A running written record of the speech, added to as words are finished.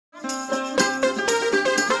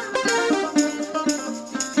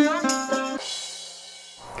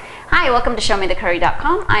Hi, welcome to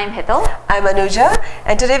ShowMeTheCurry.com. I'm Hital. I'm Anuja,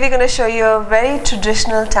 and today we're going to show you a very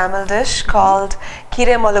traditional Tamil dish called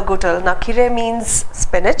Keerai Milagootal. Now, Keerai means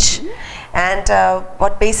spinach, and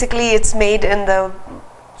what basically it's made in the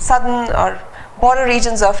southern or border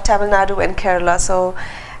regions of Tamil Nadu and Kerala. So,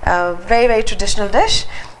 very, very traditional dish,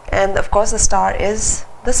 and of course the star is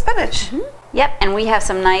the spinach. Yep, and we have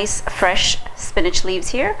some nice fresh spinach leaves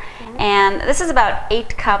here, and this is about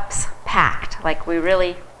 8 cups packed. Like, we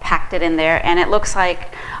really packed it in there, and it looks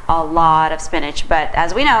like a lot of spinach, but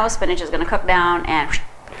as we know, spinach is going to cook down and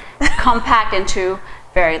compact into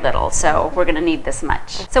very little, so we're going to need this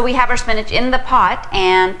much. So we have our spinach in the pot,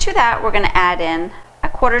 and to that we're going to add in a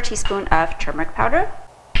 1/4 teaspoon of turmeric powder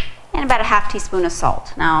and about a 1/2 teaspoon of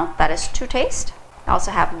salt. Now that is to taste. I also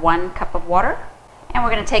have 1 cup of water, and we're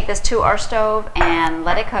going to take this to our stove and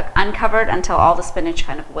let it cook uncovered until all the spinach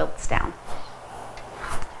kind of wilts down.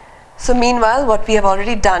 So meanwhile, what we have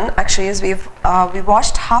already done actually is we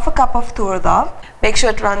washed 1/2 cup of tur dal. Make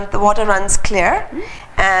sure the water runs clear,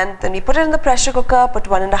 and then we put it in the pressure cooker. Put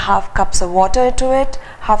 1.5 cups of water into it,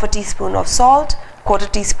 1/2 teaspoon of salt, 1/4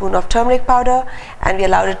 teaspoon of turmeric powder, and we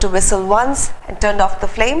allowed it to whistle once and turned off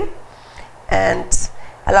the flame and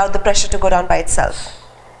allowed the pressure to go down by itself.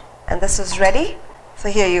 And this is ready. So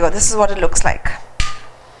here you go. This is what it looks like.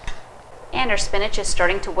 And our spinach is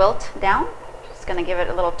starting to wilt down. Just going to give it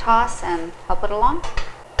a little toss and help it along.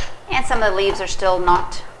 And some of the leaves are still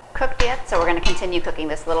not cooked yet, so we're going to continue cooking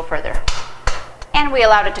this a little further. And we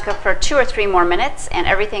allowed it to cook for 2 or 3 more minutes, and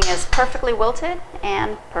everything is perfectly wilted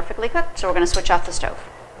and perfectly cooked, so we're going to switch off the stove.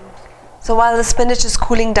 So while the spinach is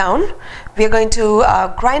cooling down, we are going to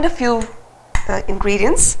grind a few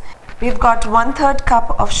ingredients. We've got 1/3 cup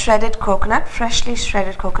of shredded coconut, freshly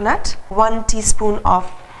shredded coconut, 1 teaspoon of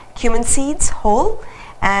cumin seeds whole,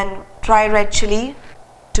 and dry red chili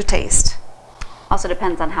to taste. Also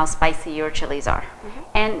depends on how spicy your chilies are.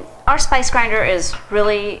 And our spice grinder is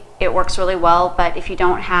really, it works really well, but if you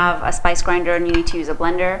don't have a spice grinder and you need to use a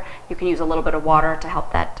blender, you can use a little bit of water to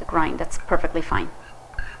help that grind. That's perfectly fine.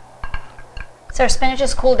 So our spinach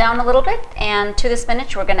has cooled down a little bit, and to the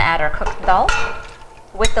spinach we're going to add our cooked dal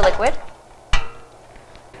with the liquid.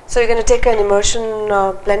 So you're going to take an immersion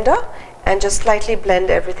blender and just slightly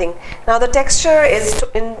blend everything. Now the texture is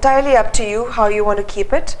entirely up to you how you want to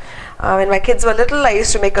keep it. When my kids were little, I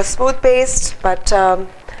used to make a smooth paste, but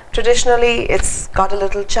traditionally it's got a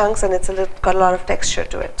little chunks and it's got a lot of texture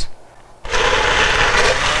to it.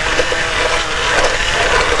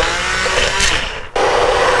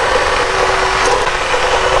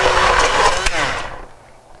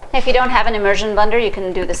 If you don't have an immersion blender, you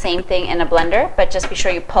can do the same thing in a blender, but just be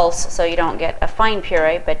sure you pulse so you don't get a fine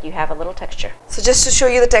puree, but you have a little texture. So just to show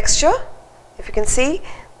you the texture, if you can see,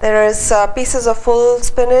 there is pieces of full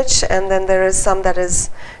spinach, and then there is some that is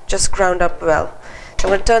just ground up well. So I'm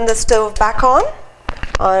going to turn the stove back on,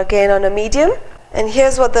 again on a medium, and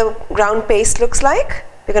here's what the ground paste looks like.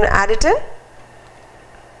 We're going to add it in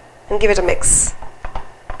and give it a mix.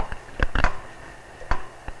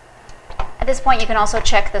 At this point you can also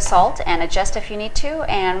check the salt and adjust if you need to,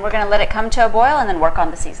 and we're going to let it come to a boil and then work on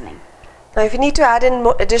the seasoning. Now if you need to add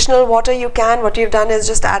in additional water, you can. What you've done is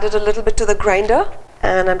just added a little bit to the grinder,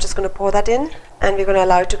 and I'm just going to pour that in, and we're going to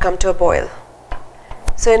allow it to come to a boil.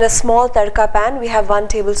 So in a small tadka pan, we have 1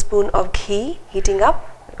 tablespoon of ghee heating up.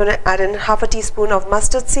 We're going to add in 1/2 teaspoon of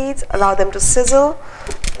mustard seeds, allow them to sizzle,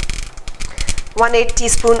 1/8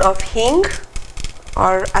 teaspoon of hing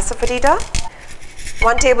or asafoetida,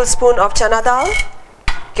 1 tablespoon of chana dal,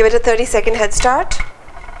 give it a 30-second head start,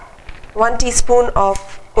 1 teaspoon of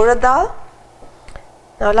urad dal.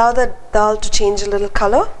 Now allow the dal to change a little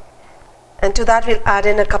color, and to that we'll add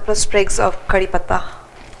in a couple of sprigs of curry patta.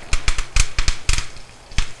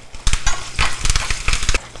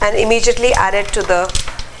 And immediately add it to the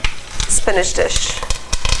spinach dish.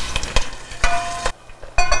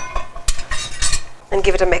 And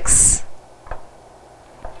give it a mix.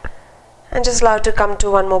 And just allow it to come to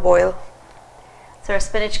 1 more boil. So our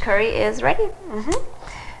spinach curry is ready.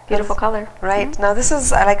 Beautiful color. Right. Now this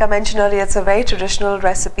is, like I mentioned earlier, it's a very traditional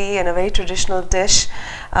recipe and a very traditional dish,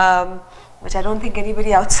 which I don't think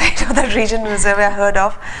anybody outside of that region has ever heard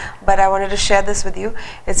of, but I wanted to share this with you.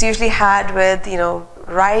 It's usually had with,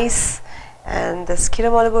 rice and this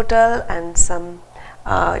Keerai Milagootal, and some,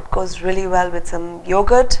 it goes really well with some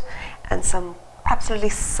yogurt and some absolutely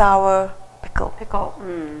sour pickle.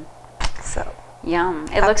 So yum.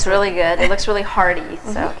 It looks really good. It looks really hearty,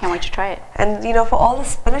 so can't wait to try it. And for all the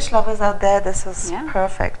spinach lovers out there, this is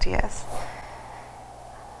perfect. Yes.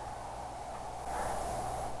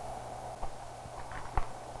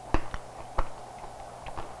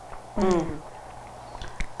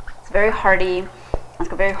 very hearty. It's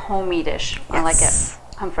like a very homey dish. Yes. I like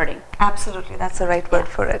it. Comforting. Absolutely, that's the right word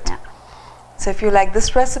for it. Yeah. So if you like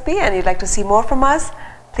this recipe and you'd like to see more from us,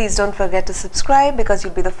 please don't forget to subscribe, because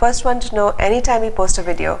you'll be the first one to know anytime we post a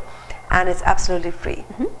video, and it's absolutely free.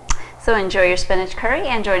 So enjoy your spinach curry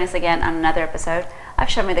and join us again on another episode of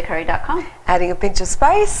ShowMeTheCurry.com. Adding a pinch of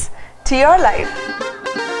spice to your life.